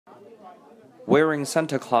Wearing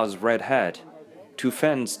Santa Claus' red hat, two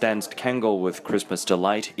Finns danced Congo with Christmas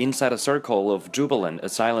delight inside a circle of jubilant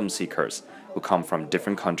asylum seekers who come from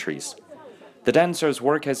different countries. The dancers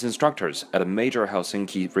work as instructors at a major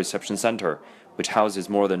Helsinki reception center, which houses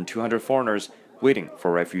more than 200 foreigners waiting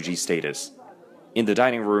for refugee status. In the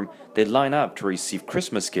dining room, they line up to receive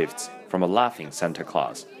Christmas gifts from a laughing Santa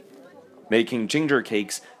Claus. Making ginger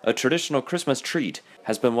cakes, a traditional Christmas treat,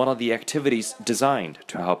 has been one of the activities designed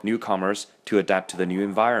to help newcomers to adapt to the new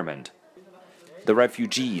environment. The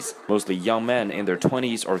refugees, mostly young men in their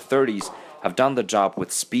 20s or 30s, have done the job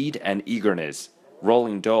with speed and eagerness,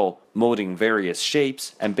 rolling dough, molding various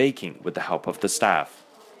shapes, and baking with the help of the staff.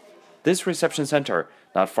 This reception center,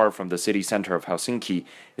 not far from the city center of Helsinki,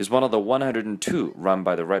 is one of the 102 run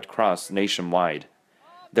by the Red Cross nationwide.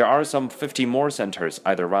 There are some 50 more centers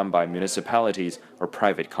either run by municipalities or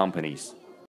private companies.